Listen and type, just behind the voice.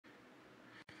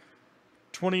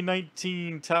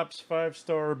2019 Topps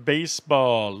 5-Star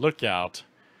Baseball. Look out.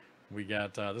 We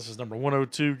got, this is number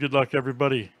 102. Good luck,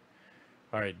 everybody.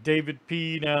 All right, David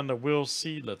P. down to Will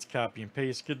C. Let's copy and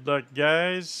paste. Good luck,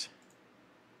 guys.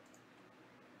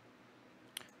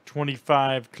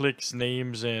 25 clicks,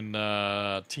 names, and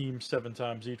teams 7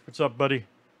 times each. What's up, buddy?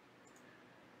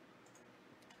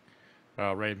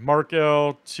 All right, Mark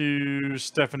L. to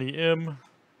Stephanie M.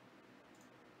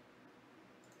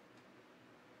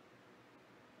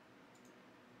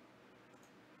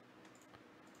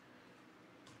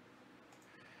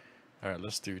 All right,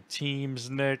 let's do teams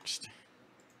next.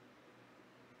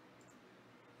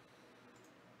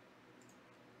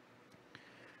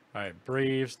 All right,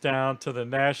 Braves down to the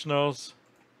Nationals.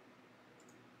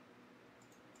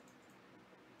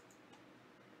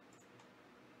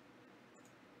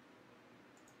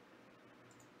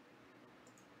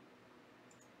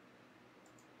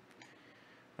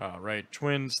 All right,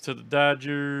 Twins to the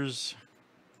Dodgers.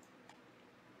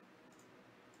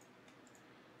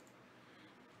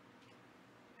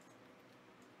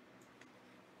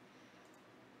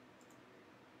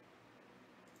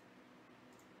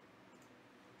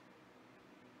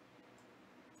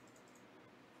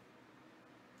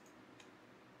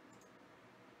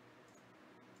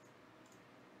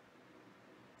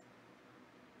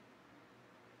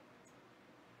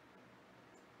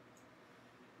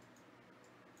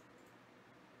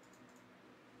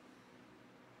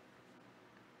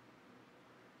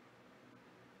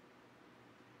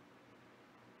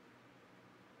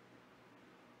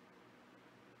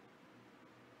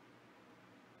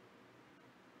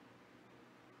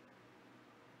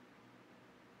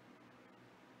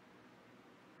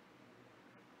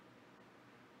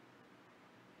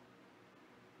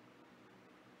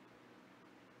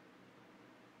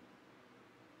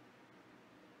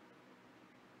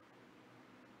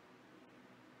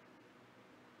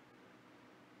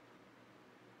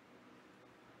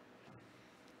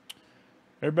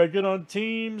 Everybody good on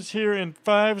teams here in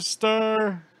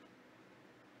 5-star.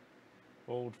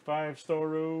 Old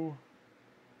 5-star-o.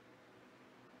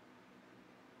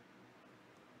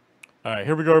 All right,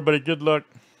 here we go, everybody. Good luck.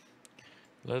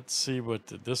 Let's see what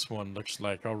this one looks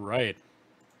like. All right.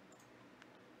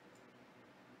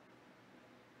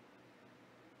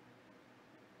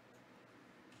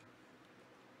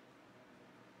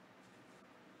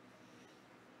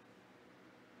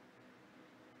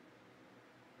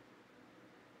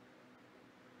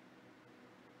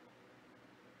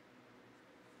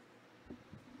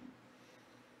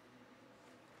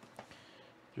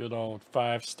 Good old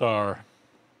 5-star.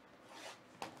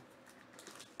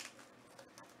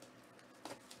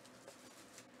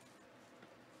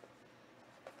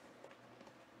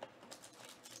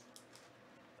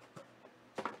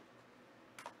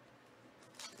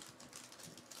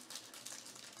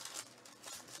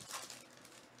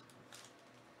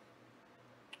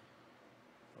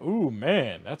 Ooh,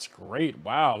 man, that's great.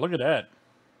 Wow, look at that.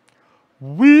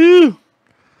 Woo!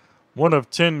 1 of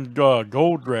 10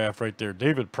 gold draft right there.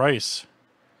 David Price.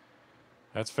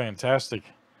 That's fantastic.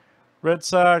 Red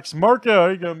Sox. Mark L.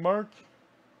 There you go, Mark.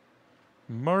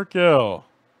 Mark L.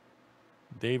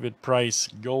 David Price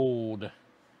gold.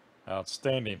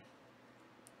 Outstanding.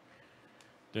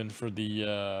 Then for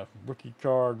the rookie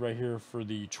card right here for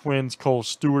the Twins, Cole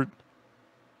Stewart.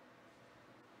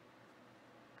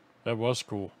 That was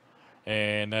cool.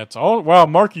 And that's all. Wow,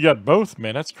 Mark, you got both,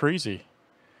 man. That's crazy.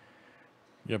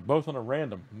 You got both on a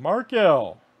random. Mark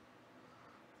L.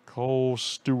 Cole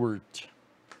Stewart.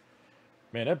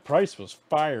 Man, that Price was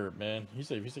fired, man.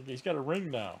 He's got a ring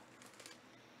now.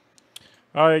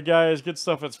 All right, guys. Good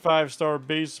stuff. It's 5-Star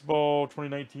Baseball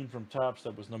 2019 from Topps.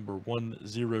 That was number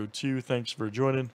 102. Thanks for joining.